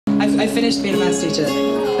I finished being a maths teacher,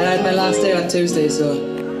 and I had my last day on Tuesday, so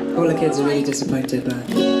all the kids are really disappointed, but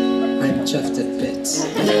I'm chuffed at bits.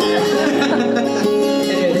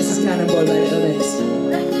 Anyway, this is Cannonball by Little Mix.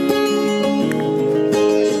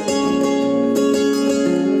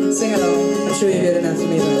 Sing along, I'm sure you've heard enough from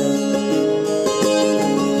me by now.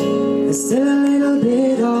 There's still a little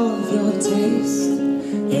bit of your taste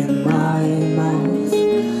in my mouth.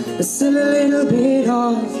 There's still a little bit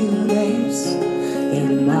of your lace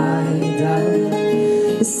in my doubt.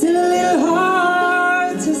 It's still a little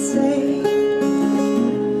hard to say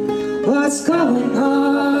what's going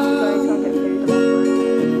on.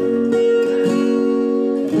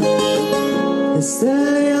 There's still a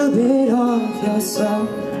little bit of your song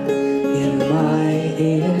in my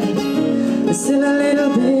ear. There's still a little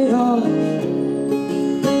bit of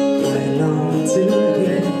I long to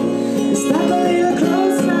hear. It's like a little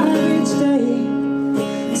closer each day,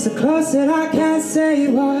 so close that I can't say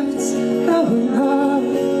what's going on.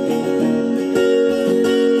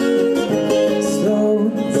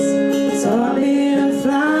 Stones taught me to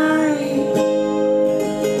fly.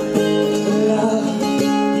 Love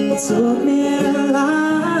taught me to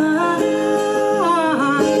lie.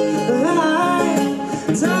 Lie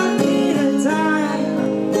taught me to die.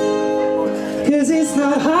 'Cause it's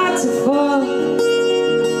not hard to fall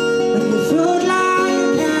when you float like a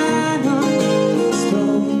cannon.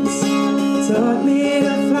 Stones taught me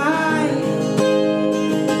to fly.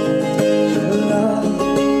 Love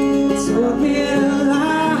taught me to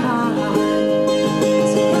lie.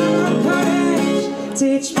 So come on, courage,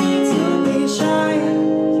 teach me to be shy.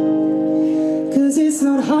 'Cause it's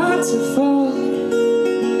not hard to fall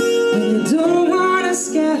when you don't wanna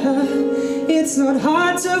scare. It's not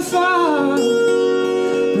hard to fall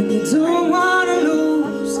when you don't wanna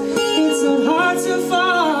lose. It's not hard to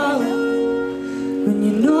fall when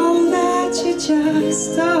you know that you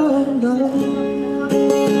just don't know.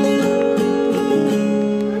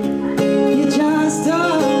 You just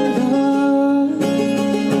don't know.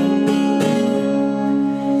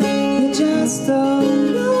 You just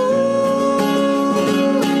don't know.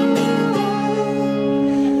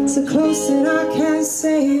 So close that I can't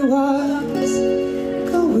say what's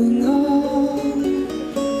going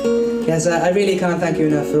on. Yes, I really can't thank you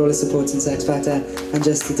enough for all the support since X Factor and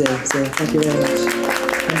just today, so thank you very much.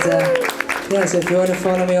 And yeah, so if you want to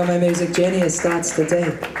follow me on my music journey, it starts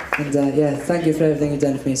today. And yeah, thank you for everything you've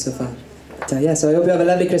done for me so far. But, yeah, so I hope you have a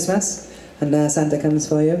lovely Christmas, and Santa comes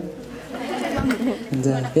for you. And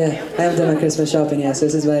yeah, I haven't done my Christmas shopping yet, so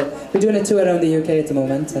this is why we're doing a tour around the UK at the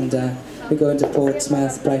moment, and we're going to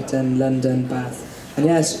Portsmouth, Brighton, London, Bath. And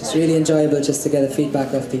yeah, it's really enjoyable just to get the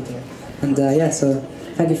feedback of people. And yeah, so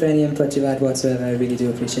thank you for any input you've had whatsoever, I really do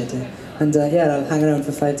appreciate it. And yeah, I'll hang around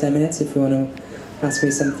for 5-10 minutes if you want to ask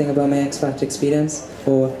me something about my X Factor experience,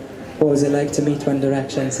 or what was it like to meet One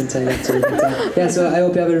Direction since I left you. But, yeah, so I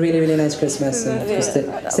hope you have a really, really nice Christmas, and just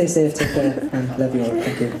stay safe, take care, and love you all.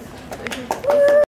 Thank you.